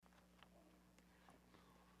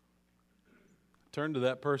Turn to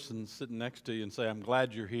that person sitting next to you and say, I'm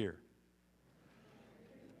glad you're here.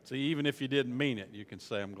 See, even if you didn't mean it, you can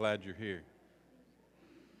say, I'm glad you're here.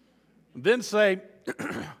 Then say,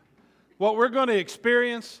 what we're going to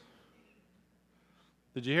experience.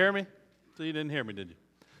 Did you hear me? So you didn't hear me, did you?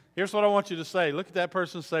 Here's what I want you to say. Look at that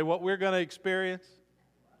person and say, what we're going to experience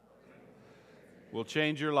will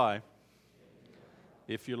change your life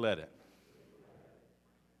if you let it.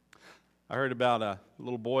 I heard about a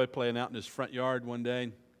little boy playing out in his front yard one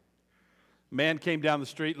day. A man came down the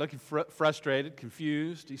street looking frustrated,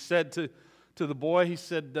 confused. He said to the boy, he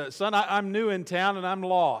said, son, I'm new in town and I'm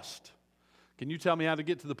lost. Can you tell me how to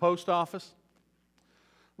get to the post office?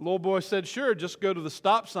 The little boy said, sure, just go to the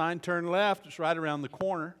stop sign, turn left, it's right around the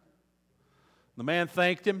corner. The man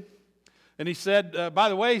thanked him. And he said, by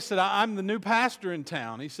the way, he said, I'm the new pastor in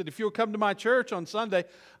town. He said, if you'll come to my church on Sunday,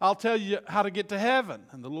 I'll tell you how to get to heaven.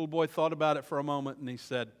 And the little boy thought about it for a moment, and he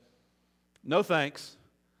said, no thanks.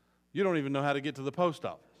 You don't even know how to get to the post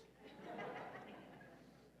office.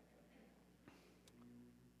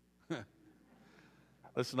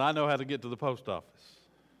 Listen, I know how to get to the post office.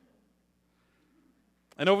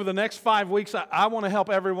 And over the next 5 weeks, I want to help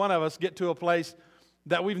every one of us get to a place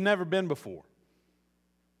that we've never been before.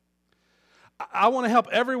 I want to help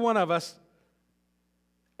every one of us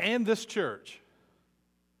and this church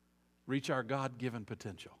reach our God-given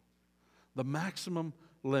potential, the maximum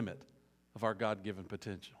limit of our God-given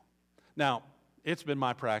potential. Now, it's been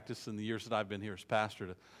my practice in the years that I've been here as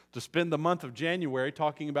pastor to spend the month of January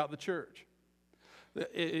talking about the church.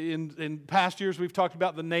 In past years, we've talked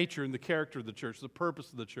about the nature and the character of the church, the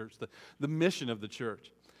purpose of the church, the mission of the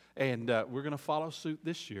church. And we're going to follow suit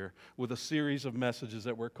this year with a series of messages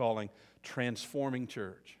that we're calling Transforming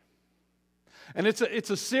Church. And it's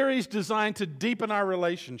a series designed to deepen our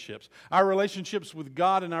relationships with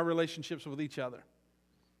God and our relationships with each other.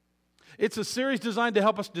 It's a series designed to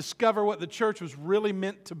help us discover what the church was really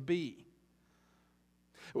meant to be.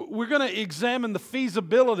 We're going to examine the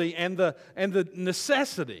feasibility and the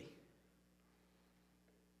necessity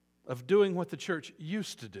of doing what the church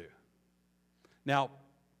used to do. Now,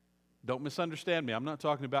 don't misunderstand me. I'm not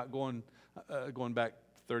talking about going back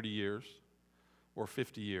 30 years or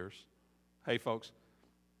 50 years. Hey, folks,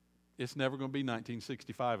 it's never going to be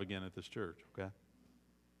 1965 again at this church, okay?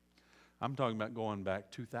 I'm talking about going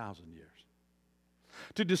back 2,000 years.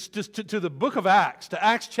 To the book of Acts, to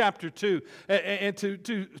Acts chapter 2, and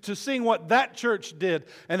to seeing what that church did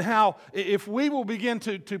and how if we will begin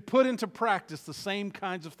to put into practice the same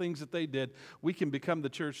kinds of things that they did, we can become the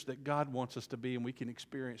church that God wants us to be, and we can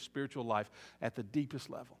experience spiritual life at the deepest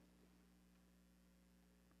level.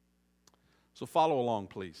 So follow along,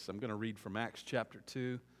 please. I'm going to read from Acts chapter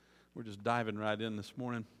 2. We're just diving right in this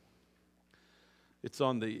morning. It's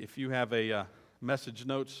on if you have a message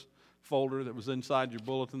notes folder that was inside your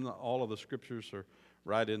bulletin, all of the scriptures are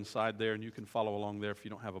right inside there, and you can follow along there if you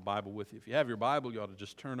don't have a Bible with you. If you have your Bible, you ought to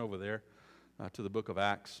just turn over there to the book of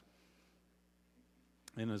Acts.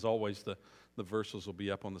 And as always, the verses will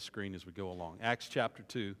be up on the screen as we go along. Acts chapter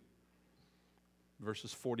 2,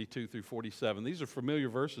 verses 42 through 47. These are familiar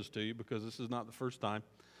verses to you because this is not the first time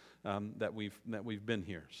that we've been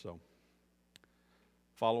here. So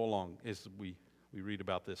follow along as we read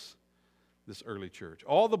about this early church.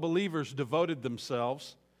 All the believers devoted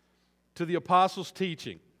themselves to the apostles'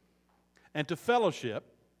 teaching and to fellowship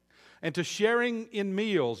and to sharing in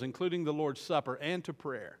meals, including the Lord's Supper, and to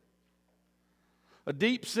prayer. A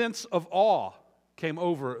deep sense of awe came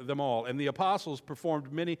over them all, and the apostles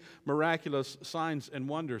performed many miraculous signs and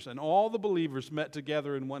wonders, and all the believers met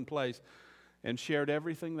together in one place and shared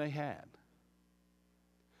everything they had.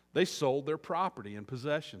 They sold their property and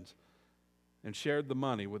possessions and shared the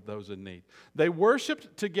money with those in need. They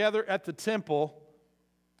worshiped together at the temple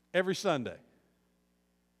every Sunday. Is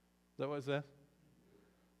that what it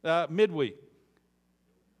says? Midweek.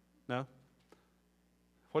 No?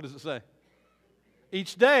 What does it say?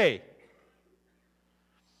 Each day.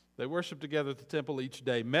 They worshiped together at the temple each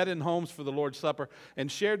day, met in homes for the Lord's Supper,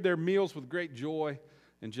 and shared their meals with great joy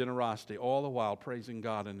and generosity, all the while praising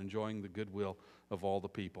God and enjoying the goodwill of all the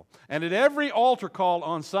people. And at every altar call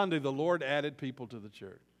on Sunday, the Lord added people to the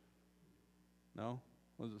church. No?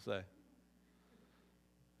 What does it say?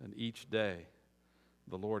 And each day,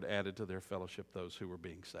 the Lord added to their fellowship those who were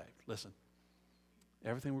being saved. Listen,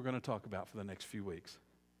 everything we're going to talk about for the next few weeks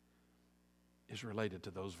is related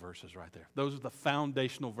to those verses right there. Those are the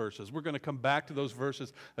foundational verses. We're going to come back to those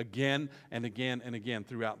verses again and again and again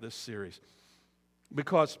throughout this series.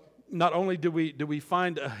 Because not only do we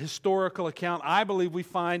find a historical account, I believe we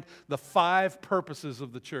find the 5 purposes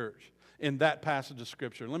of the church in that passage of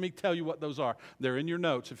Scripture. Let me tell you what those are. They're in your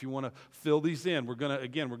notes if you want to fill these in. We're going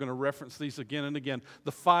to reference these again and again.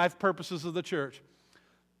 The 5 purposes of the church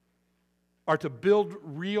are to build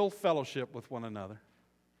real fellowship with one another,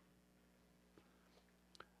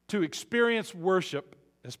 to experience worship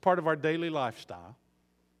as part of our daily lifestyle,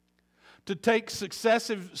 to take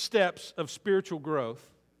successive steps of spiritual growth,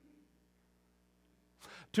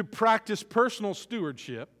 to practice personal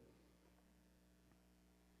stewardship,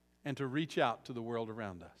 and to reach out to the world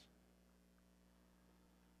around us.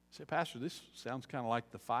 You say, Pastor, this sounds kind of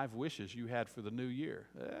like the 5 wishes you had for the new year.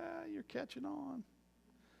 You're catching on.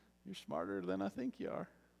 You're smarter than I think you are.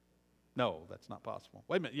 No, that's not possible.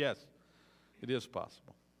 Wait a minute, yes, it is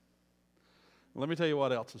possible. Let me tell you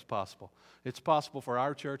what else is possible. It's possible for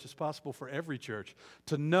our church, it's possible for every church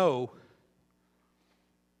to know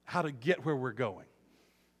how to get where we're going.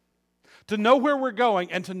 To know where we're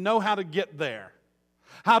going and to know how to get there.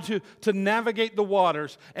 How to navigate the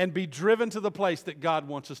waters and be driven to the place that God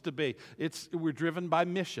wants us to be. We're driven by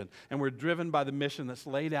mission, and we're driven by the mission that's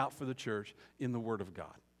laid out for the church in the Word of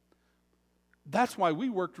God. That's why we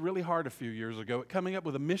worked really hard a few years ago at coming up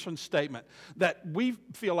with a mission statement that we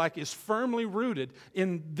feel like is firmly rooted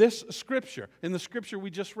in this Scripture, in the Scripture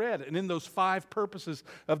we just read, and in those 5 purposes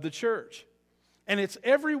of the church. And it's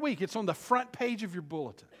every week. It's on the front page of your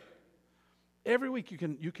bulletin. Every week you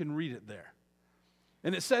can read it there.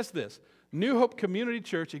 And it says this: New Hope Community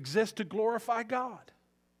Church exists to glorify God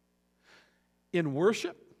in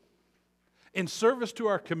worship, in service to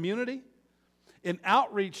our community, in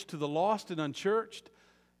outreach to the lost and unchurched,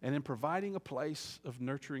 and in providing a place of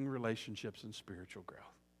nurturing relationships and spiritual growth.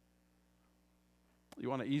 You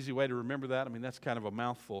want an easy way to remember that? I mean, that's kind of a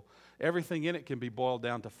mouthful. Everything in it can be boiled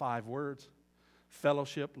down to 5 words: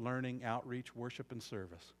 fellowship, learning, outreach, worship, and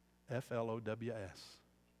service. FLOWS.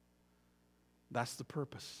 That's the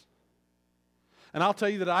purpose. And I'll tell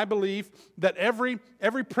you that I believe that every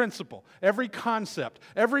principle, every concept,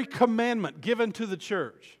 every commandment given to the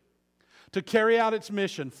church to carry out its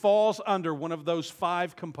mission falls under one of those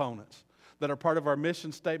 5 components that are part of our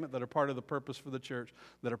mission statement, that are part of the purpose for the church,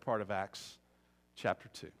 that are part of Acts chapter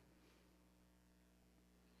 2.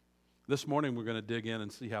 This morning we're going to dig in and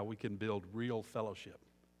see how we can build real fellowship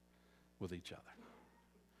with each other.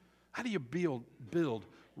 How do you build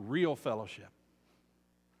real fellowship?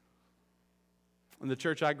 In the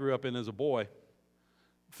church I grew up in as a boy,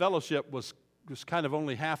 fellowship was kind of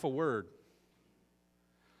only half a word.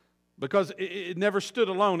 Because it never stood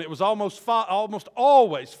alone. It was almost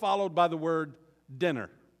always followed by the word dinner.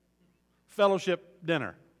 Fellowship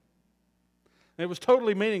dinner. And it was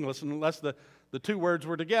totally meaningless unless the 2 words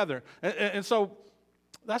were together. And so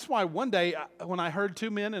that's why one day when I heard 2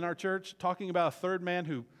 men in our church talking about a third man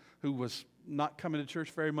who was not coming to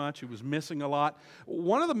church very much, who was missing a lot,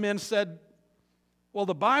 one of the men said, well,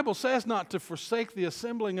 the Bible says not to forsake the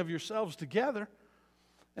assembling of yourselves together.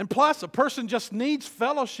 And plus, a person just needs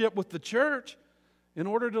fellowship with the church in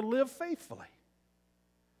order to live faithfully.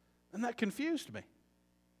 And that confused me.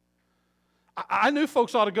 I knew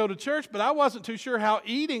folks ought to go to church, but I wasn't too sure how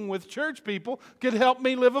eating with church people could help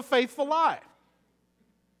me live a faithful life.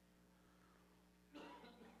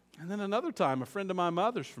 And then another time, a friend of my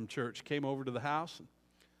mother's from church came over to the house, and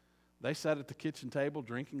they sat at the kitchen table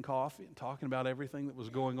drinking coffee and talking about everything that was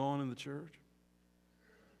going on in the church.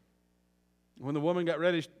 When the woman got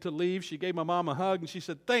ready to leave, she gave my mom a hug and she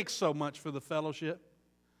said, "Thanks so much for the fellowship."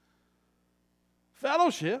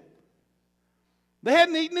 Fellowship? They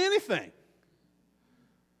hadn't eaten anything.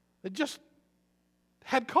 They just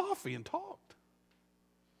had coffee and talked.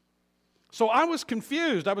 So I was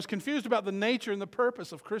confused. I was confused about the nature and the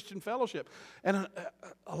purpose of Christian fellowship. And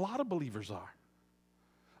a lot of believers are.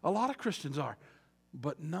 A lot of Christians are.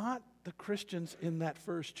 But not the Christians in that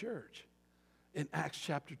first church in Acts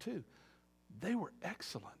chapter 2. They were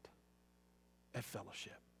excellent at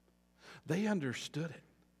fellowship. They understood it.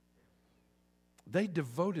 They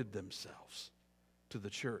devoted themselves to the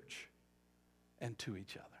church and to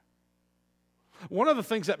each other. One of the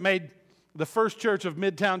things that made the first church of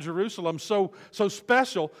Midtown Jerusalem so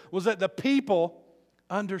special was that the people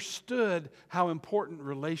understood how important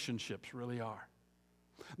relationships really are.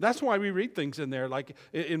 That's why we read things in there like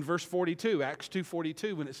in verse 42, Acts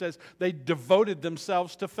 2:42, when it says they devoted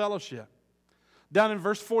themselves to fellowship. Down in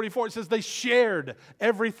verse 44, it says they shared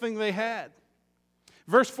everything they had.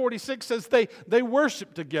 Verse 46 says they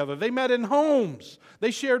worshiped together. They met in homes.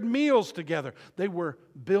 They shared meals together. They were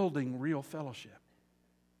building real fellowship.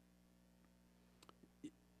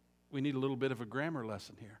 We need a little bit of a grammar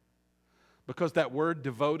lesson here. Because that word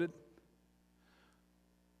devoted,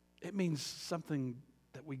 it means something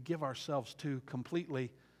that we give ourselves to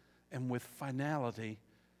completely and with finality,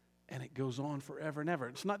 and it goes on forever and ever.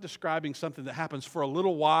 It's not describing something that happens for a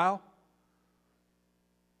little while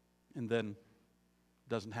and then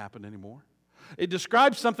doesn't happen anymore. It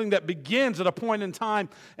describes something that begins at a point in time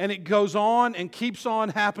and it goes on and keeps on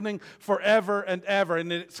happening forever and ever.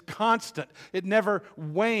 And it's constant. It never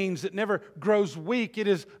wanes. It never grows weak. It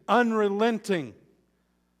is unrelenting.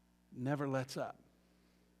 Never lets up.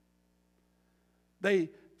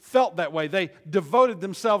 They felt that way. They devoted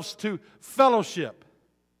themselves to fellowship.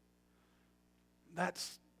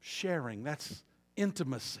 That's sharing. That's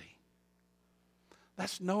intimacy.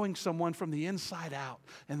 That's knowing someone from the inside out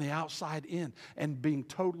and the outside in and being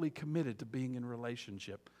totally committed to being in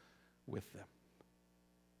relationship with them.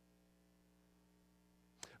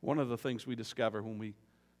 One of the things we discover when we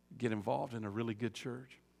get involved in a really good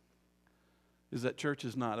church is that church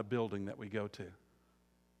is not a building that we go to.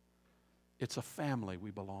 It's a family we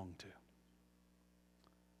belong to.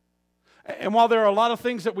 And while there are a lot of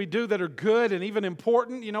things that we do that are good and even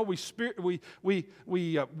important, you know, we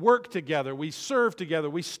work together, we serve together,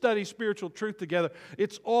 we study spiritual truth together.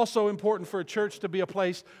 It's also important for a church to be a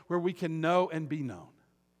place where we can know and be known,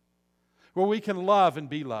 where we can love and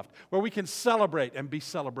be loved, where we can celebrate and be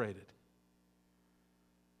celebrated.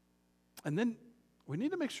 And then we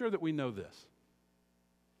need to make sure that we know this.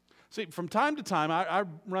 See, from time to time, I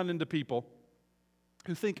run into people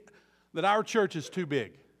who think that our church is too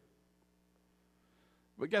big.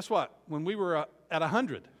 But guess what? When we were at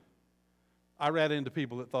 100, I ran into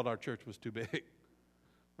people that thought our church was too big,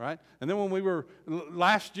 right? And then when we were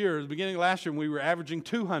last year, the beginning of last year, when we were averaging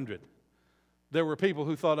 200, there were people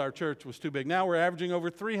who thought our church was too big. Now we're averaging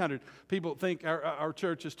over 300. People think our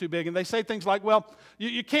church is too big. And they say things like, well,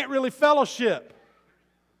 you can't really fellowship,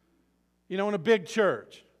 you know, in a big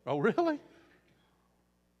church. Oh, really?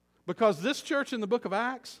 Because this church in the book of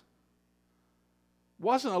Acts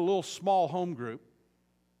wasn't a little small home group.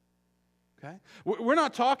 Okay? We're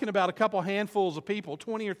not talking about a couple handfuls of people,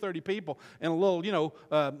 20 or 30 people, in a little,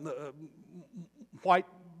 white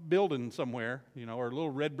building somewhere, or a little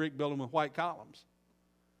red brick building with white columns.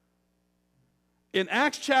 In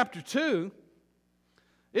Acts chapter 2,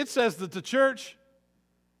 it says that the church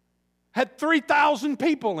had 3,000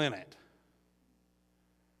 people in it.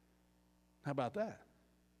 How about that?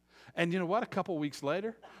 And you know what? A couple weeks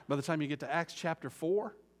later, by the time you get to Acts chapter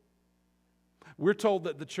 4, we're told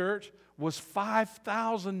that the church was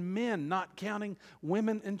 5,000 men, not counting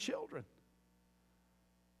women and children.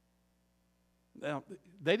 Now,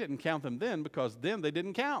 they didn't count them then because then they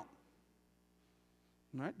didn't count.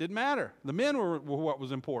 Right? Didn't matter. The men were what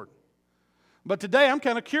was important. But today I'm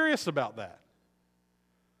kind of curious about that.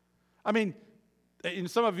 I mean,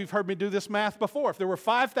 and some of you have heard me do this math before. If there were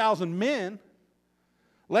 5,000 men,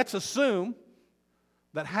 let's assume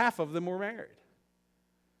that half of them were married.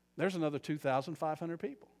 There's another 2,500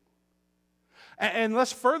 people. And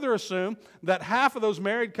let's further assume that half of those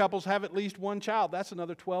married couples have at least one child. That's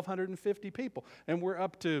another 1,250 people. And we're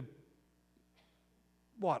up to,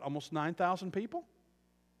 almost 9,000 people?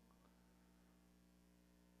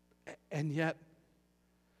 And yet,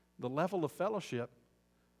 the level of fellowship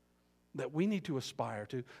that we need to aspire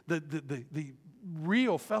to, the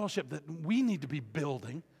real fellowship that we need to be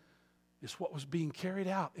building, is what was being carried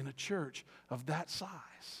out in a church of that size.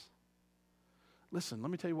 Listen,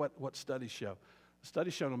 let me tell you what studies show.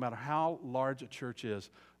 Studies show no matter how large a church is,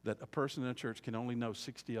 that a person in a church can only know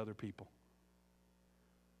 60 other people.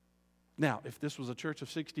 Now, if this was a church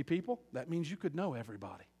of 60 people, that means you could know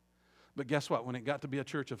everybody. But guess what? When it got to be a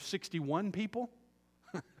church of 61 people,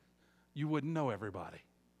 you wouldn't know everybody.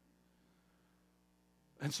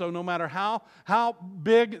 And so no matter how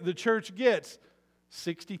big the church gets,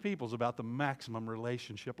 60 people is about the maximum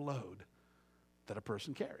relationship load that a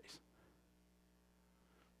person carries.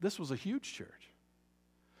 This was a huge church.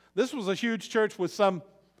 This was a huge church with some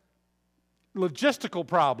logistical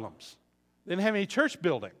problems. They didn't have any church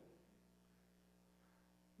building.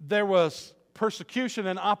 There was persecution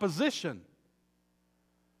and opposition.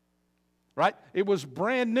 Right? It was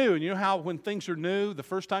brand new. And you know how when things are new, the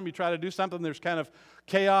first time you try to do something, there's kind of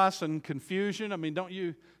chaos and confusion. I mean,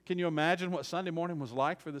 can you imagine what Sunday morning was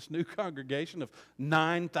like for this new congregation of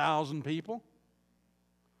 9,000 people?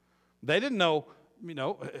 They didn't know,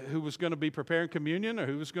 who was going to be preparing communion or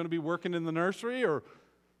who was going to be working in the nursery, or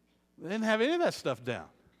they didn't have any of that stuff down.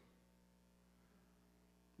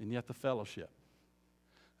 And yet the fellowship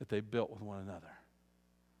that they built with one another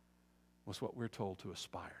was what we're told to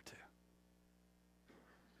aspire to.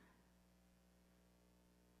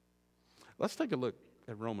 Let's take a look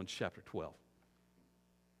at Romans chapter 12.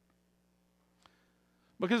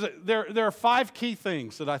 Because there are 5 key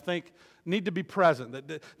things that I think need to be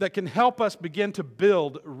present that can help us begin to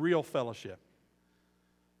build real fellowship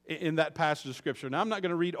in that passage of Scripture. Now, I'm not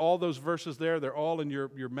going to read all those verses there. They're all in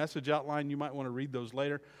your message outline. You might want to read those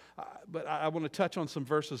later. But I want to touch on some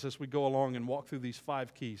verses as we go along and walk through these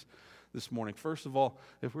 5 keys this morning. First of all,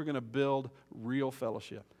 if we're going to build real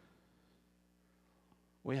fellowship,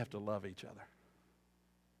 we have to love each other.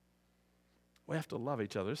 We have to love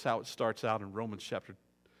each other. This is how it starts out in Romans chapter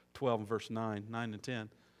 12 and verse 9 and 10.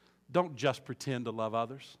 Don't just pretend to love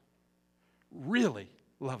others. Really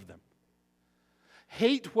love them.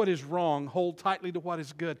 Hate what is wrong. Hold tightly to what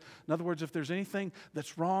is good. In other words, if there's anything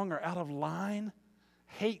that's wrong or out of line,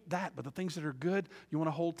 hate that. But the things that are good, you want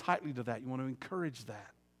to hold tightly to that. You want to encourage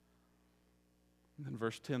that. And then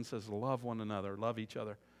verse 10 says, love one another, love each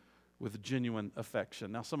other with genuine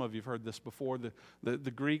affection. Now, some of you have heard this before.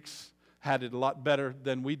 The Greeks had it a lot better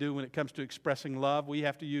than we do when it comes to expressing love. We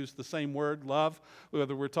have to use the same word, love,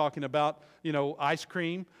 whether we're talking about, ice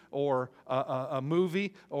cream or a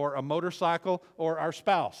movie or a motorcycle or our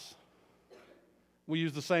spouse. We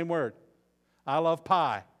use the same word. I love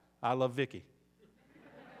pie. I love Vicky.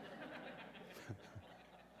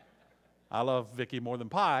 I love Vicky more than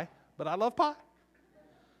pie, but I love pie.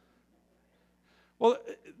 Well,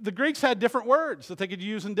 the Greeks had different words that they could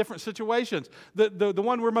use in different situations. The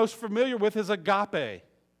one we're most familiar with is agape.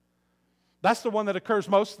 That's the one that occurs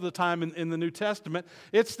most of the time in the New Testament.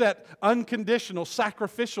 It's that unconditional,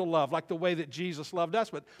 sacrificial love, like the way that Jesus loved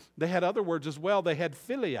us. But they had other words as well. They had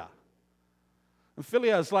philia. And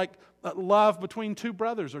philia is like love between 2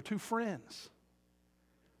 brothers or 2 friends.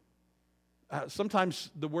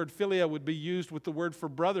 Sometimes the word philia would be used with the word for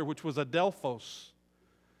brother, which was adelphos.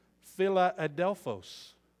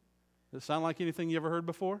 Philadelphos. Does it sound like anything you ever heard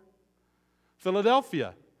before?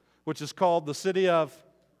 Philadelphia, which is called the city of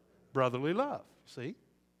brotherly love. See?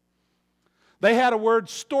 They had a word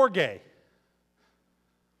storge.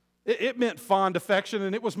 It meant fond affection,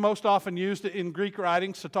 and it was most often used in Greek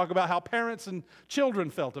writings to talk about how parents and children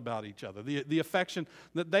felt about each other, the affection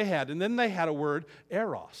that they had. And then they had a word,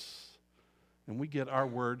 eros. And we get our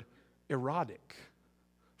word erotic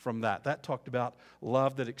from that. That talked about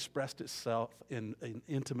love that expressed itself in an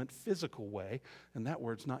intimate physical way, and that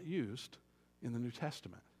word's not used in the New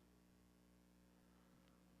Testament.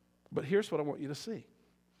 But here's what I want you to see.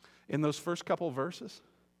 In those first couple of verses,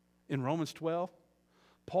 in Romans 12,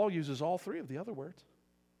 Paul uses all 3 of the other words.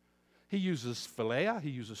 He uses philia, he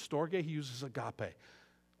uses storge, he uses agape.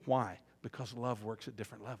 Why? Because love works at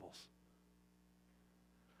different levels.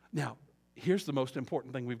 Now, here's the most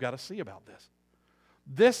important thing we've got to see about this.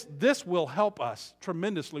 This will help us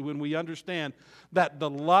tremendously when we understand that the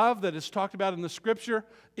love that is talked about in the Scripture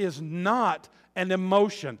is not an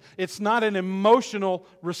emotion. It's not an emotional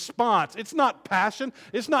response. It's not passion.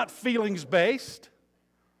 It's not feelings-based.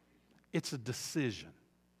 It's a decision.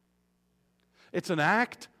 It's an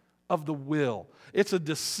act of the will. It's a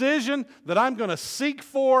decision that I'm going to seek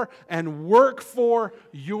for and work for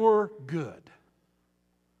your good,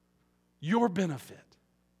 your benefit.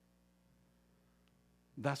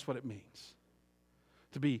 That's what it means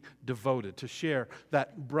to be devoted, to share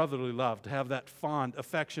that brotherly love, to have that fond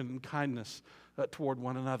affection and kindness toward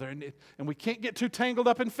one another. And we can't get too tangled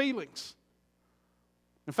up in feelings.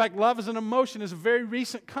 In fact, love as an emotion is a very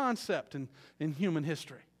recent concept in human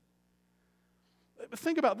history. But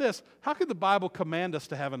think about this. How could the Bible command us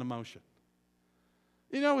to have an emotion?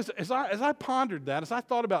 As I pondered that, as I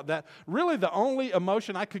thought about that, really the only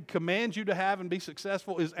emotion I could command you to have and be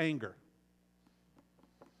successful is anger.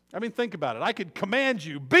 I mean, think about it. I could command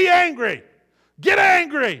you, be angry, get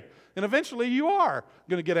angry, and eventually you are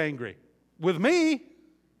going to get angry with me.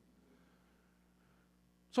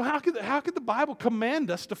 So how could the Bible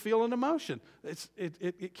command us to feel an emotion?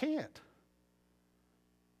 It can't.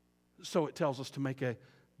 So it tells us to make a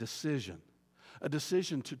decision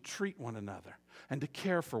to treat one another and to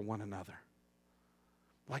care for one another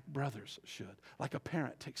like brothers should, like a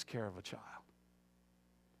parent takes care of a child.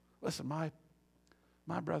 Listen, my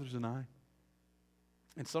brothers and I,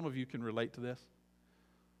 and some of you can relate to this,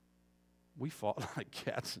 we fought like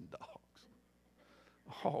cats and dogs.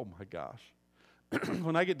 Oh my gosh.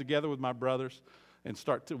 When I get together with my brothers and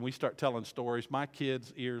we start telling stories, my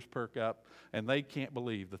kids' ears perk up and they can't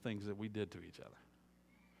believe the things that we did to each other.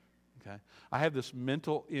 Okay? I have this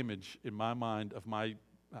mental image in my mind of I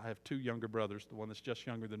have 2 younger brothers, the one that's just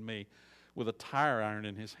younger than me, with a tire iron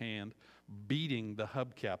in his hand, beating the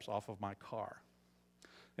hubcaps off of my car.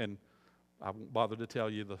 And I won't bother to tell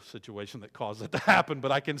you the situation that caused it to happen,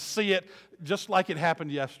 but I can see it just like it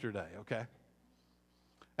happened yesterday, okay?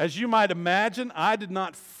 As you might imagine, I did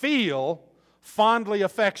not feel fondly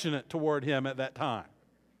affectionate toward him at that time.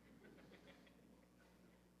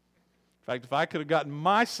 In fact, if I could have gotten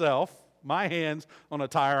my hands on a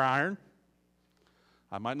tire iron,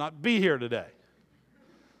 I might not be here today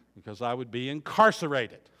because I would be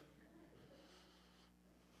incarcerated.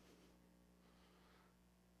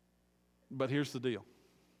 But here's the deal.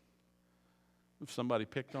 If somebody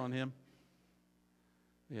picked on him,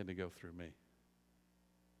 they had to go through me.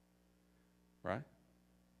 Right?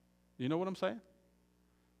 You know what I'm saying?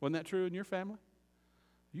 Wasn't that true in your family?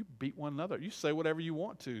 You beat one another. You say whatever you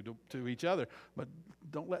want to each other, but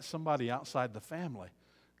don't let somebody outside the family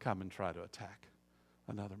come and try to attack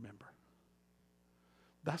another member.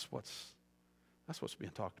 That's what's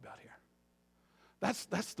being talked about here.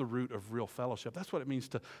 That's the root of real fellowship. That's what it means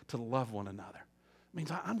to love one another. It means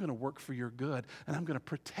I'm going to work for your good, and I'm going to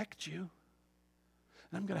protect you,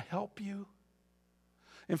 and I'm going to help you.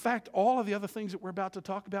 In fact, all of the other things that we're about to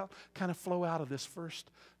talk about kind of flow out of this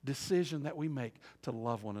first decision that we make to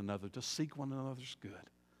love one another, to seek one another's good,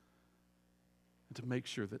 and to make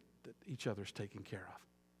sure that each other's taken care of.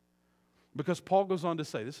 Because Paul goes on to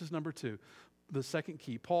say, this is number 2, the second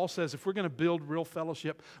key. Paul says if we're going to build real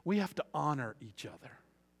fellowship, we have to honor each other.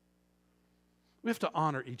 We have to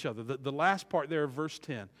honor each other. The last part there of verse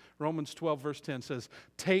 10, Romans 12, verse 10 says,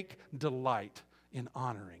 take delight in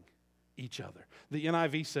honoring each other. The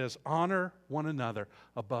NIV says, honor one another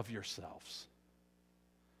above yourselves.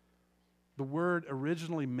 The word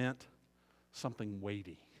originally meant something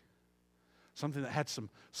weighty, something that had some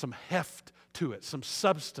heft to it, some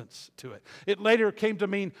substance to it. It later came to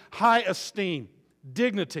mean high esteem,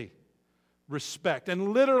 dignity, respect. And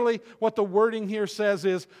literally what the wording here says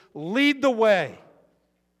is, lead the way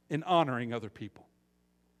in honoring other people.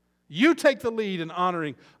 You take the lead in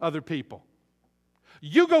honoring other people.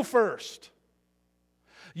 You go first.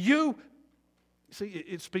 You, see,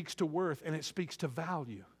 it speaks to worth and it speaks to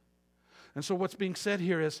value. And so what's being said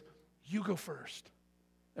here is, you go first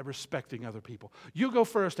at respecting other people. You go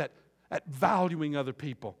first at valuing other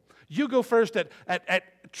people. You go first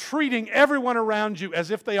at treating everyone around you as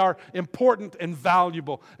if they are important and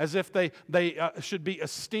valuable, as if they should be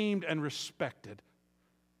esteemed and respected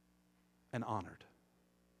and honored.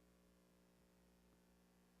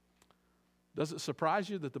 Does it surprise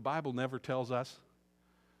you that the Bible never tells us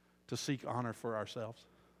to seek honor for ourselves?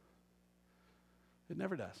 It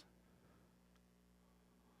never does.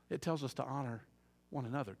 It tells us to honor one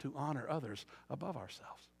another, to honor others above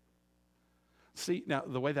ourselves. See, now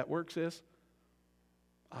the way that works is,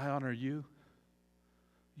 I honor you,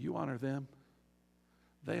 you honor them,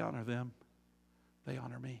 they honor them, they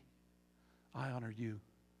honor me. I honor you,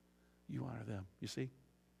 you honor them. You see?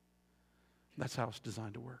 That's how it's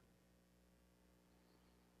designed to work.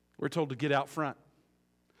 We're told to get out front,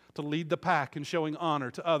 to lead the pack in showing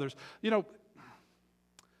honor to others. You know,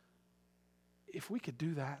 if we could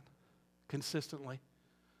do that consistently,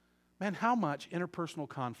 man, how much interpersonal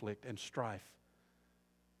conflict and strife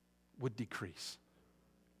would decrease,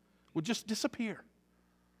 would just disappear,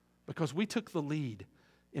 because we took the lead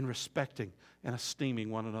in respecting and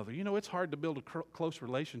esteeming one another. You know, it's hard to build a close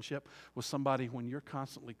relationship with somebody when you're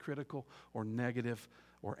constantly critical or negative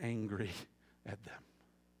or angry at them.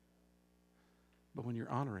 But when you're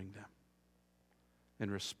honoring them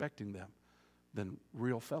and respecting them, then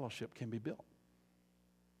real fellowship can be built.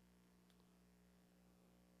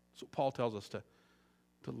 So Paul tells us to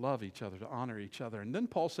love each other, to honor each other. And then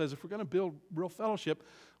Paul says if we're going to build real fellowship,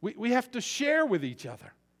 we have to share with each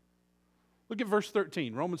other. Look at verse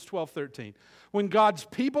 13, Romans 12:13. When God's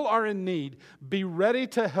people are in need, be ready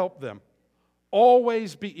to help them.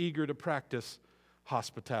 Always be eager to practice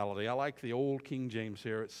hospitality. I like the old King James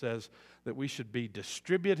here. It says that we should be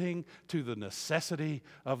distributing to the necessity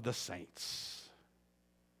of the saints.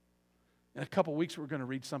 In a couple weeks, we're going to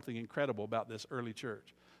read something incredible about this early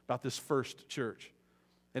church, about this first church.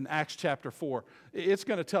 In Acts chapter 4, it's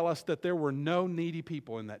going to tell us that there were no needy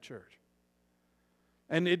people in that church.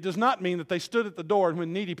 And it does not mean that they stood at the door and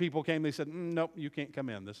when needy people came, they said, nope, you can't come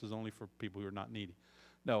in. This is only for people who are not needy.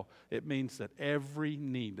 No, it means that every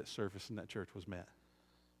need that surfaced in that church was met.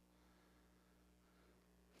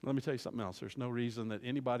 Let me tell you something else. There's no reason that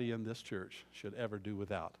anybody in this church should ever do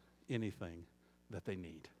without anything that they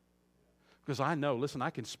need. Because I know, listen, I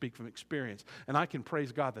can speak from experience, and I can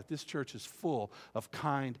praise God that this church is full of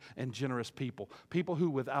kind and generous people. People who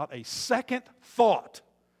without a second thought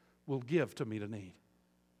will give to meet a need.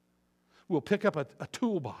 Will pick up a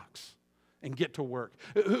toolbox and get to work.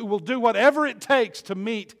 Who will do whatever it takes to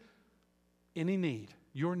meet any need.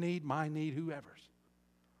 Your need, my need, whoever's.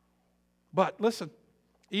 But listen,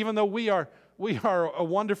 even though we are a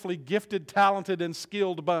wonderfully gifted, talented, and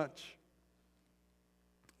skilled bunch,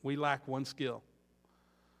 We lack one skill.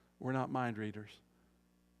 We're not mind readers.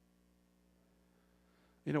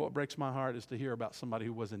 You know what breaks my heart is to hear about somebody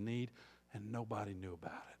who was in need and nobody knew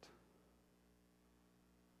about it.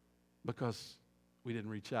 Because we didn't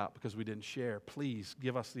reach out, because we didn't share. Please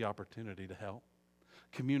give us the opportunity to help.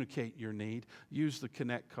 Communicate your need. Use the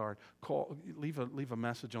Connect card. Call. Leave a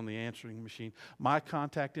message on the answering machine. My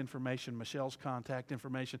contact information, Michelle's contact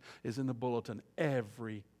information is in the bulletin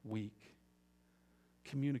every week.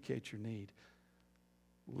 Communicate your need.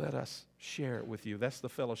 Let us share it with you. That's the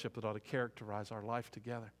fellowship that ought to characterize our life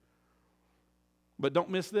together. But don't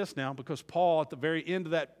miss this now, because Paul, at the very end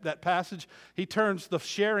of that passage, he turns the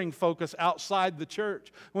sharing focus outside the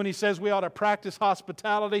church. When he says we ought to practice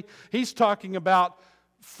hospitality, he's talking about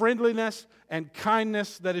friendliness and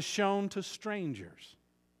kindness that is shown to strangers.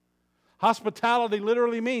 Hospitality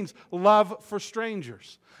literally means love for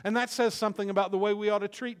strangers. And that says something about the way we ought to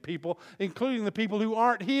treat people, including the people who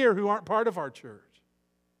aren't here, who aren't part of our church.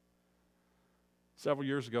 Several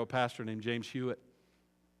years ago, a pastor named James Hewitt,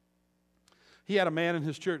 he had a man in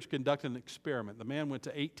his church conduct an experiment. The man went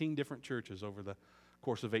to 18 different churches over the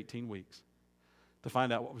course of 18 weeks to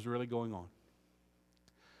find out what was really going on.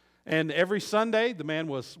 And every Sunday, the man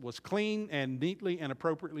was clean and neatly and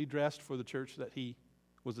appropriately dressed for the church that he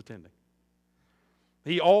was attending.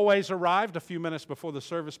 He always arrived a few minutes before the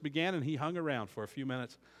service began, and he hung around for a few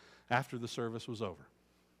minutes after the service was over.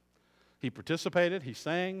 He participated, he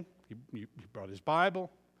sang, he brought his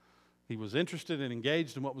Bible, he was interested and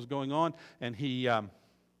engaged in what was going on, and he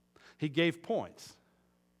gave points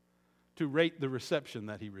to rate the reception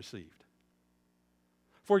that he received.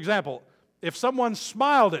 For example, if someone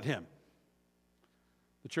smiled at him,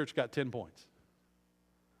 the church got 10 points.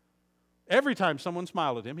 Every time someone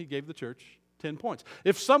smiled at him, he gave the church 10 points.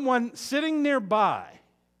 If someone sitting nearby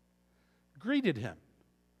greeted him,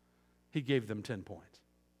 he gave them 10 points.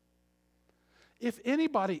 If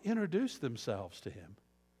anybody introduced themselves to him,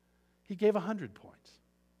 he gave 100 points.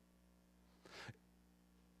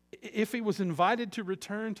 If he was invited to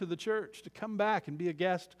return to the church, to come back and be a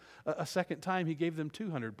guest a second time, he gave them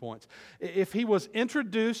 200 points. If he was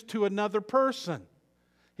introduced to another person,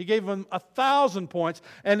 he gave them 1,000 points.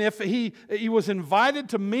 And if he was invited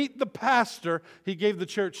to meet the pastor, he gave the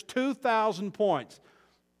church 2,000 points.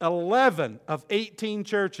 11 of 18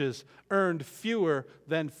 churches earned fewer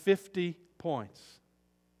than 50 points.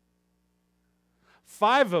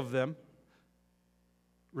 5 of them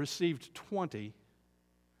received 20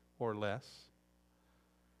 or less,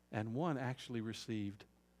 and 1 actually received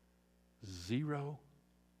 0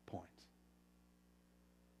 points.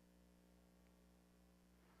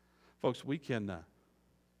 Folks, we can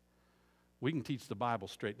teach the Bible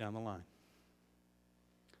straight down the line.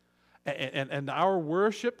 And our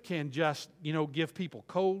worship can just, give people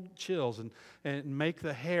cold chills and make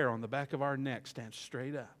the hair on the back of our neck stand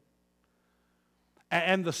straight up.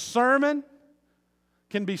 And the sermon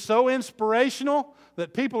can be so inspirational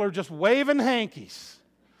that people are just waving hankies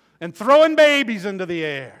and throwing babies into the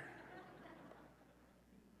air.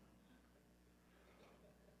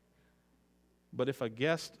 But if a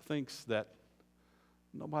guest thinks that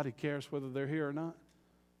nobody cares whether they're here or not,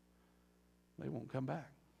 they won't come back.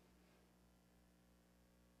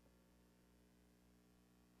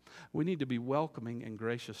 We need to be welcoming and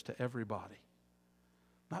gracious to everybody,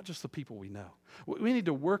 not just the people we know. We need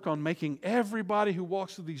to work on making everybody who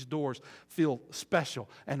walks through these doors feel special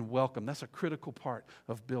and welcome. That's a critical part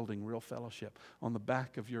of building real fellowship. On the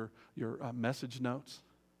back of your message notes,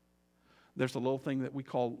 there's a little thing that we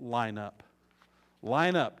call line up.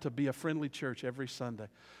 Line up to be a friendly church every Sunday.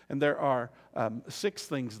 And there are 6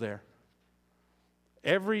 things there.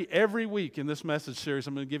 Every week in this message series,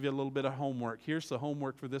 I'm going to give you a little bit of homework. Here's the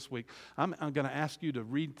homework for this week. I'm going to ask you to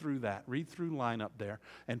read through line up there,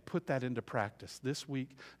 and put that into practice this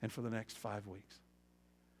week and for the next 5 weeks.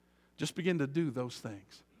 Just begin to do those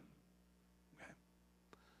things.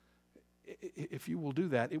 Okay. If you will do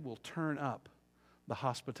that, it will turn up the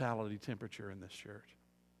hospitality temperature in this church.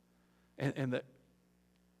 And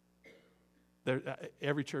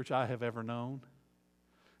every church I have ever known,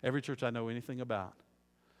 every church I know anything about,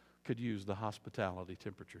 could use the hospitality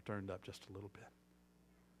temperature turned up just a little bit.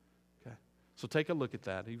 Okay? So take a look at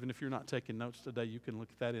that. Even if you're not taking notes today, you can look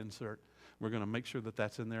at that insert. We're going to make sure that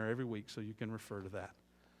that's in there every week so you can refer to that.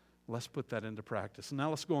 Let's put that into practice.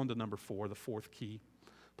 Now let's go on to number 4, the 4th key.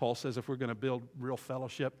 Paul says if we're going to build real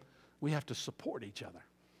fellowship, we have to support each other.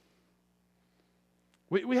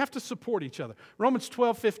 We have to support each other. Romans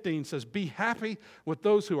 12:15 says, "Be happy with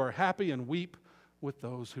those who are happy and weep with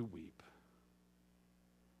those who weep."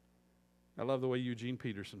 I love the way Eugene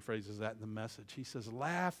Peterson phrases that in the Message. He says,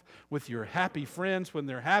 laugh with your happy friends when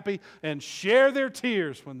they're happy and share their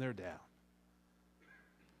tears when they're down.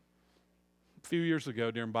 A few years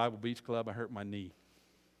ago during Bible Beach Club, I hurt my knee.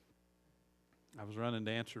 I was running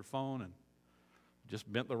to answer the phone and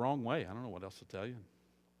just bent the wrong way. I don't know what else to tell you.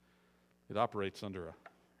 It operates under a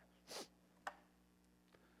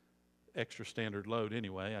extra standard load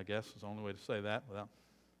anyway, I guess is the only way to say that without...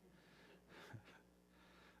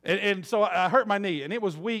 And so I hurt my knee, and it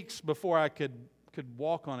was weeks before I could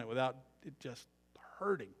walk on it without it just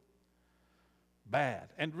hurting bad.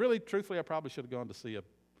 And really, truthfully, I probably should have gone to see a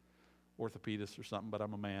orthopedist or something, but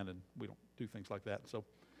I'm a man, and we don't do things like that. So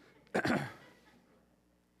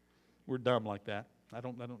we're dumb like that.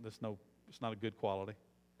 It's not a good quality.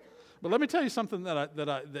 But let me tell you something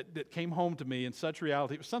that came home to me in such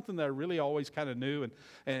reality. It was something that I really always kind of knew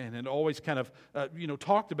and had always kind of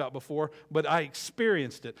talked about before, but I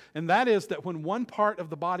experienced it. And that is that when one part of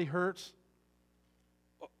the body hurts,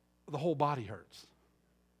 the whole body hurts.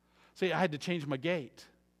 See, I had to change my gait.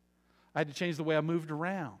 I had to change the way I moved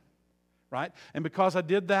around, right? And because I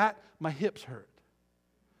did that, my hips hurt,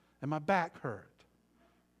 and my back hurt,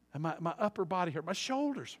 and my upper body hurt, my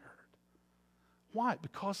shoulders hurt. Why?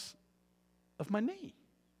 Because of my knee.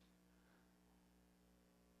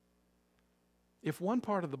 If one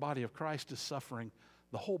part of the body of Christ is suffering,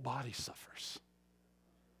 the whole body suffers.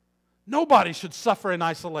 Nobody should suffer in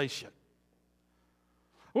isolation.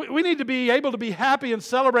 We need to be able to be happy and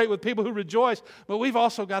celebrate with people who rejoice, but we've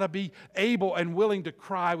also got to be able and willing to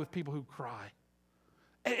cry with people who cry.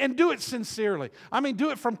 And do it sincerely. I mean,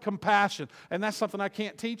 do it from compassion. And that's something I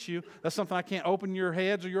can't teach you. That's something I can't open your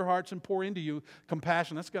heads or your hearts and pour into you.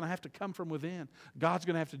 Compassion. That's going to have to come from within. God's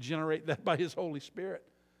going to have to generate that by His Holy Spirit.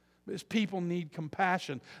 But His people need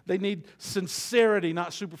compassion. They need sincerity,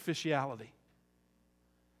 not superficiality.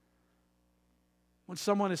 When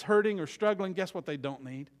someone is hurting or struggling, guess what they don't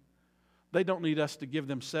need? They don't need us to give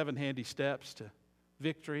them 7 handy steps to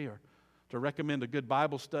victory or to recommend a good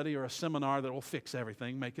Bible study or a seminar that will fix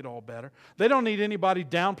everything, make it all better. They don't need anybody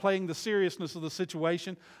downplaying the seriousness of the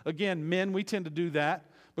situation. Again, men, we tend to do that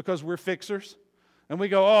because we're fixers. And we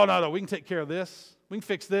go, oh, no, we can take care of this. We can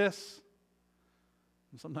fix this.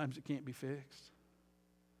 And sometimes it can't be fixed.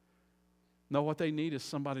 No, what they need is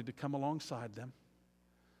somebody to come alongside them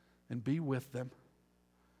and be with them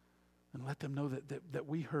and let them know that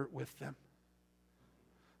we hurt with them.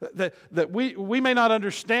 That we may not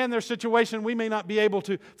understand their situation, we may not be able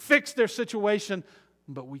to fix their situation,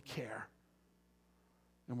 but we care.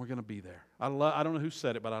 And we're going to be there. I don't know who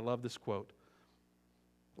said it, but I love this quote.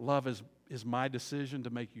 Love is my decision to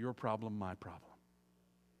make your problem my problem.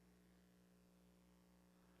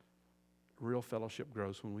 Real fellowship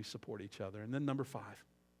grows when we support each other. And then number 5,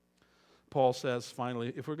 Paul says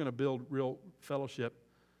finally, if we're going to build real fellowship,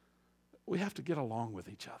 we have to get along with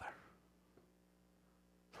each other.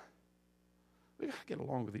 We got to get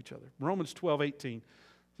along with each other. Romans 12:18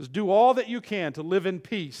 says, do all that you can to live in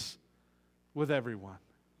peace with everyone.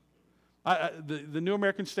 The New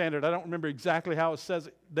American Standard, I don't remember exactly how it says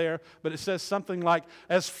it there, but it says something like,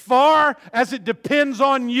 as far as it depends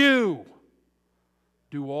on you,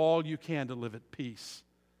 do all you can to live at peace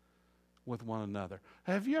with one another.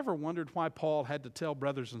 Have you ever wondered why Paul had to tell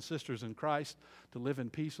brothers and sisters in Christ to live in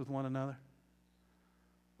peace with one another?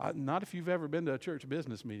 Not if you've ever been to a church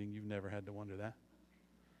business meeting, you've never had to wonder that.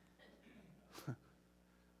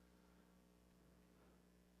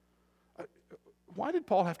 Why did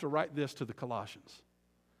Paul have to write this to the Colossians?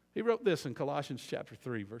 He wrote this in Colossians chapter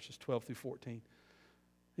 3, verses 12 through 14.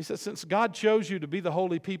 He says, since God chose you to be the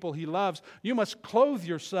holy people He loves, you must clothe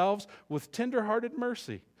yourselves with tender-hearted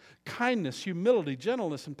mercy, kindness, humility,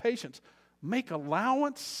 gentleness, and patience. Make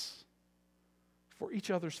allowance for each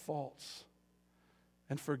other's faults.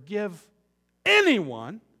 And forgive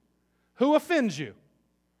anyone who offends you.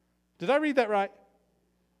 Did I read that right?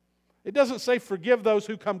 It doesn't say forgive those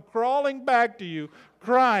who come crawling back to you,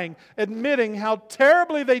 crying, admitting how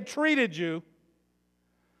terribly they treated you,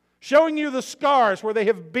 showing you the scars where they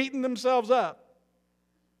have beaten themselves up.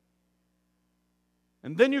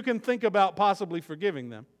 And then you can think about possibly forgiving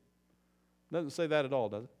them. Doesn't say that at all,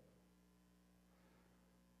 does it?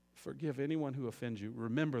 Forgive anyone who offends you.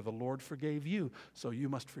 Remember, the Lord forgave you, so you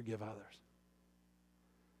must forgive others.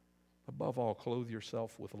 Above all, clothe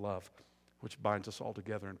yourself with love, which binds us all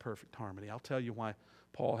together in perfect harmony. I'll tell you why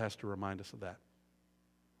Paul has to remind us of that.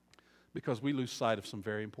 Because we lose sight of some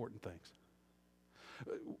very important things.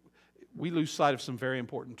 We lose sight of some very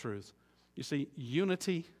important truths. You see,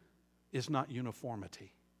 unity is not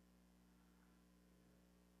uniformity.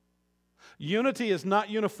 Unity is not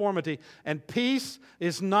uniformity, and peace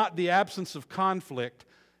is not the absence of conflict.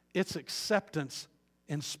 It's acceptance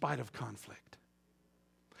in spite of conflict.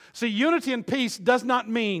 See, unity and peace does not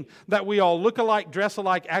mean that we all look alike, dress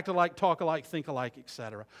alike, act alike, talk alike, think alike,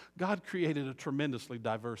 etc. God created a tremendously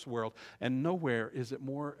diverse world, and nowhere is it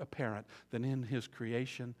more apparent than in His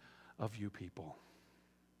creation of you people.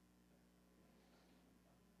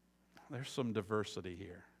 There's some diversity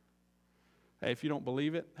here. Hey, if you don't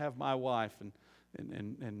believe it, have my wife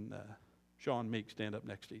and Sean Meek stand up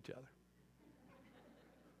next to each other.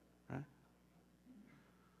 Right?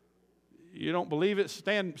 You don't believe it?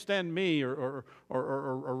 Stand me or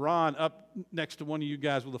Ron up next to one of you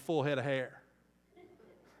guys with a full head of hair.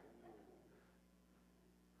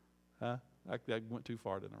 Huh? I went too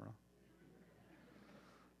far, didn't I, Ron?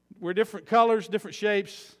 We're different colors, different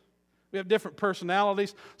shapes. We have different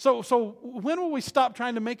personalities. So when will we stop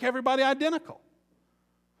trying to make everybody identical?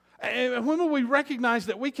 And when will we recognize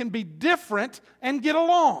that we can be different and get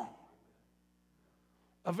along?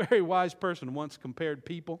 A very wise person once compared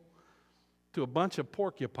people to a bunch of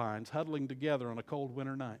porcupines huddling together on a cold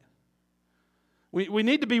winter night. We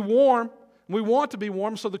need to be warm. We want to be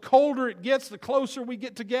warm, so the colder it gets, the closer we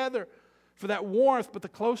get together for that warmth. But the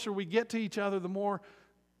closer we get to each other, the more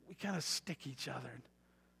we kind of stick each other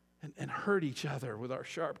and hurt each other with our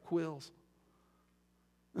sharp quills.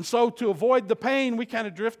 And so to avoid the pain, we kind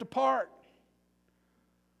of drift apart.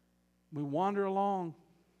 We wander along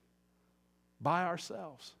by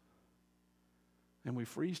ourselves. And we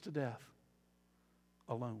freeze to death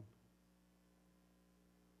alone.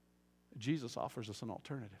 Jesus offers us an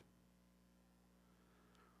alternative.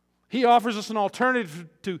 He offers us an alternative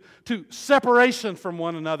to separation from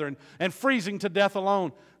one another and freezing to death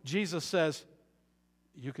alone. Jesus says,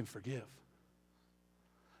 you can forgive.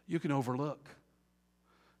 You can overlook.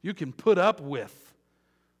 You can put up with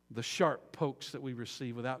the sharp pokes that we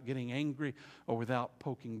receive without getting angry or without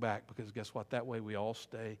poking back. Because guess what? That way we all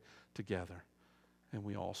stay together and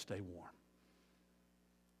we all stay warm.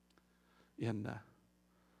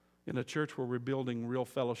 In a church where we're building real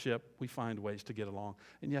fellowship, we find ways to get along.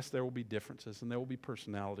 And yes, there will be differences and there will be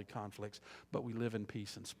personality conflicts, but we live in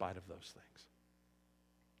peace in spite of those things.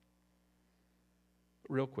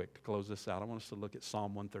 Real quick, to close this out, I want us to look at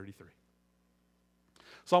Psalm 133.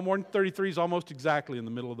 Psalm 133 is almost exactly in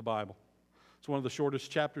the middle of the Bible. It's one of the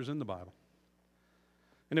shortest chapters in the Bible.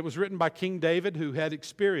 And it was written by King David, who had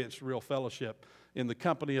experienced real fellowship in the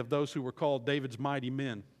company of those who were called David's mighty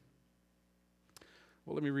men.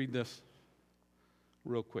 Well, let me read this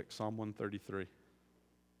real quick, Psalm 133. It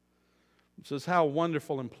says, how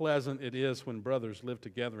wonderful and pleasant it is when brothers live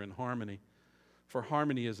together in harmony. For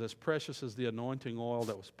harmony is as precious as the anointing oil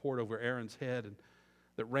that was poured over Aaron's head and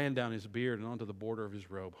that ran down his beard and onto the border of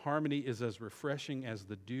his robe. Harmony is as refreshing as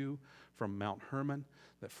the dew from Mount Hermon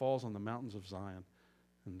that falls on the mountains of Zion.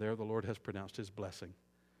 And there the Lord has pronounced His blessing,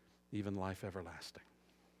 even life everlasting.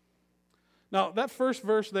 Now, that first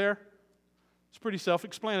verse there, it's pretty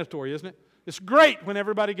self-explanatory, isn't it? It's great when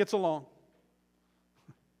everybody gets along.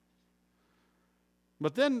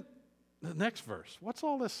 But then the next verse, what's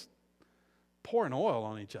all this pouring oil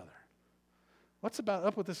on each other? What's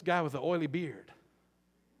up with this guy with the oily beard?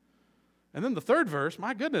 And then the third verse,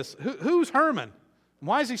 my goodness, who's Herman?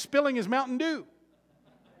 Why is he spilling his Mountain Dew?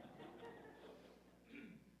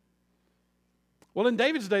 Well, in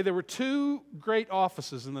David's day, there were two great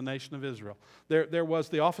offices in the nation of Israel. There was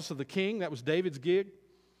the office of the king, that was David's gig.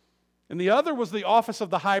 And the other was the office of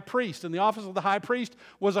the high priest. And the office of the high priest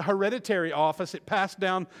was a hereditary office. It passed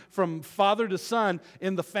down from father to son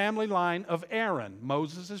in the family line of Aaron,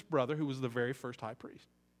 Moses' brother, who was the very first high priest.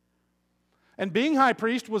 And being high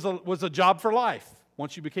priest was a job for life.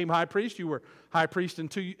 Once you became high priest, you were high priest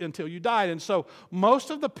until you died. And so most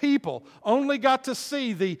of the people only got to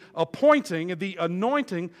see the appointing, the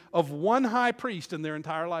anointing of one high priest in their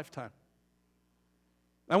entire lifetime.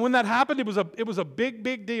 And when that happened, it was a big,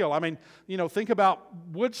 big deal. I mean, think about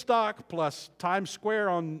Woodstock plus Times Square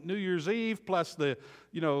on New Year's Eve plus the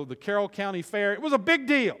Carroll County Fair. It was a big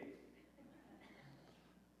deal.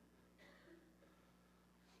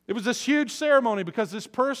 It was this huge ceremony because this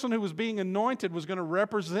person who was being anointed was going to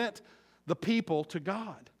represent the people to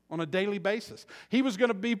God on a daily basis. He was going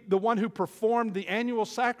to be the one who performed the annual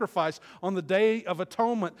sacrifice on the Day of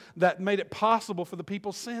Atonement that made it possible for the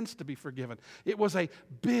people's sins to be forgiven. It was a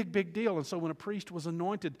big, big deal. And so when a priest was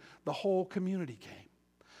anointed, the whole community came.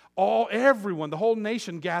 Everyone, the whole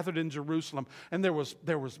nation gathered in Jerusalem. And there was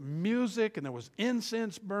music, and there was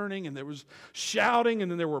incense burning, and there was shouting,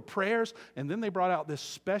 and then there were prayers. And then they brought out this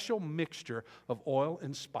special mixture of oil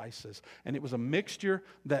and spices. And it was a mixture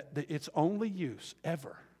that its only use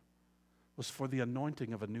ever was for the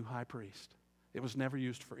anointing of a new high priest. It was never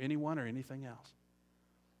used for anyone or anything else.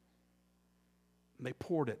 And they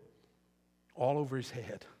poured it all over his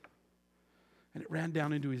head. And it ran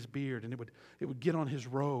down into his beard, and it would get on his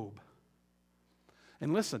robe.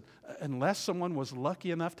 And listen, unless someone was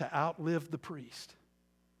lucky enough to outlive the priest,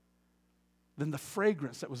 then the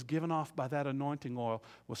fragrance that was given off by that anointing oil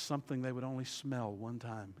was something they would only smell one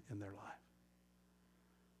time in their life.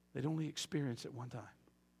 They'd only experience it one time.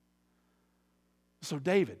 So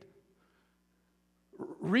David,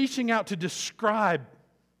 reaching out to describe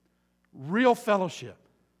real fellowship,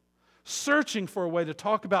 searching for a way to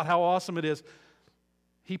talk about how awesome it is,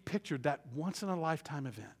 he pictured that once-in-a-lifetime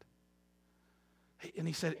event. And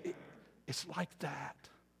he said, it's like that.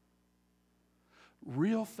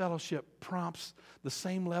 Real fellowship prompts the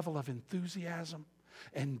same level of enthusiasm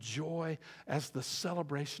and joy as the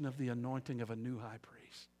celebration of the anointing of a new high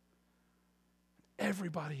priest.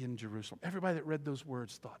 Everybody in Jerusalem, everybody that read those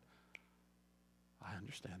words thought, I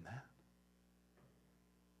understand that.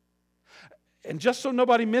 And just so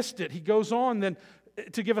nobody missed it, he goes on then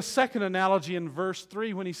to give a second analogy in verse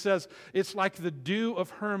 3 when he says, it's like the dew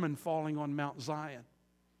of Hermon falling on Mount Zion.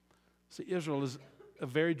 See, Israel is a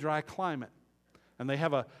very dry climate. And they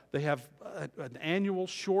have an annual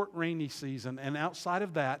short rainy season. And outside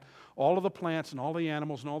of that, all of the plants and all the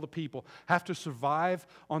animals and all the people have to survive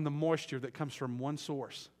on the moisture that comes from one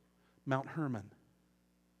source, Mount Hermon.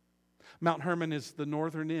 Mount Hermon is the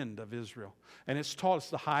northern end of Israel. And it's tall.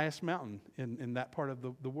 It's the highest mountain in that part of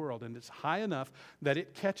the world. And it's high enough that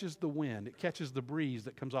it catches the wind. It catches the breeze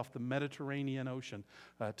that comes off the Mediterranean Ocean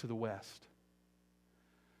to the west.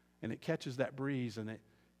 And it catches that breeze and it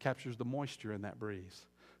captures the moisture in that breeze,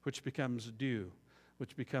 which becomes dew,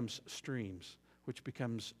 which becomes streams, which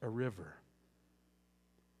becomes a river.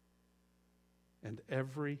 And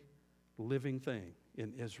every living thing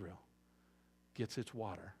in Israel gets its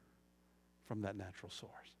water from that natural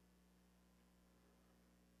source.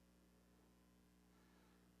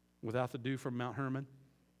 Without the dew from Mount Hermon,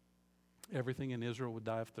 everything in Israel would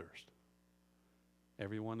die of thirst.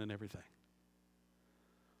 Everyone and everything.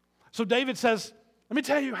 So David says, let me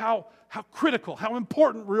tell you how critical, how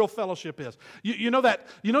important real fellowship is. You know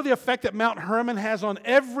the effect that Mount Hermon has on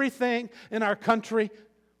everything in our country?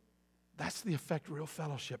 That's the effect real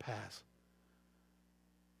fellowship has.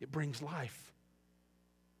 It brings life.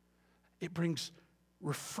 It brings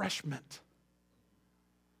refreshment.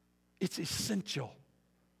 It's essential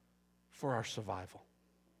for our survival.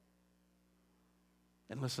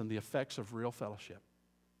 And listen, the effects of real fellowship,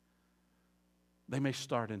 they may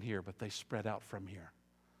start in here, but they spread out from here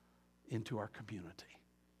into our community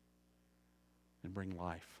and bring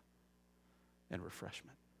life and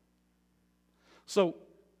refreshment. So,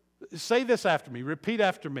 say this after me. Repeat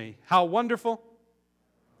after me. How wonderful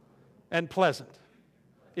and pleasant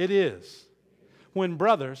it is when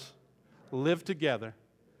brothers live together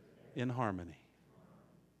in harmony.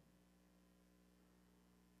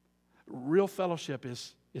 Real fellowship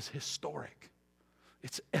is historic.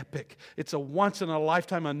 It's epic. It's a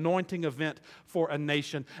once-in-a-lifetime anointing event for a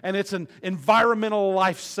nation. And it's an environmental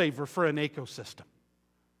lifesaver for an ecosystem.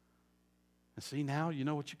 And see, now you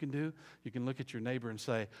know what you can do? You can look at your neighbor and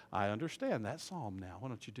say, I understand that psalm now. Why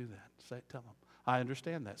don't you do that? Tell them, I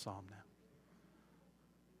understand that psalm now.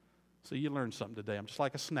 So you learned something today. I'm just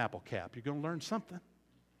like a Snapple cap. You're going to learn something.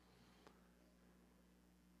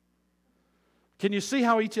 Can you see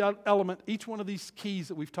how each element, each one of these keys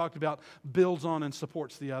that we've talked about, builds on and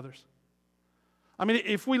supports the others? I mean,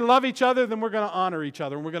 if we love each other, then we're going to honor each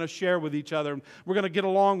other, and we're going to share with each other, and we're going to get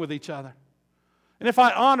along with each other. And if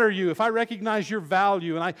I honor you, if I recognize your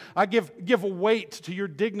value, and I give a weight to your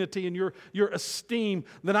dignity and your esteem,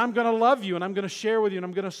 then I'm going to love you, and I'm going to share with you, and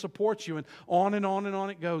I'm going to support you, and on and on and on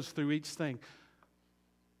it goes through each thing.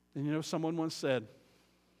 And you know, someone once said,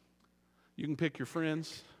 you can pick your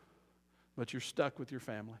friends, but you're stuck with your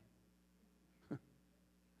family.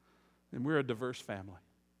 And we're a diverse family.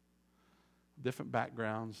 Different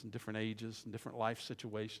backgrounds and different ages and different life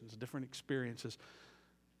situations, different experiences.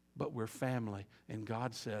 But we're family. And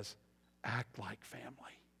God says, act like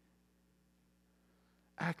family.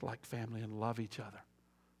 Act like family and love each other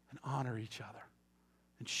and honor each other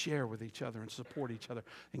and share with each other and support each other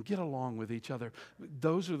and get along with each other.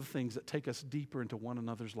 Those are the things that take us deeper into one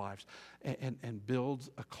another's lives and builds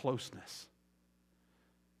a closeness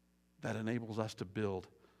that enables us to build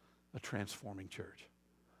a transforming church.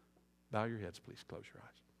 Bow your heads, please. Close your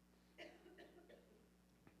eyes.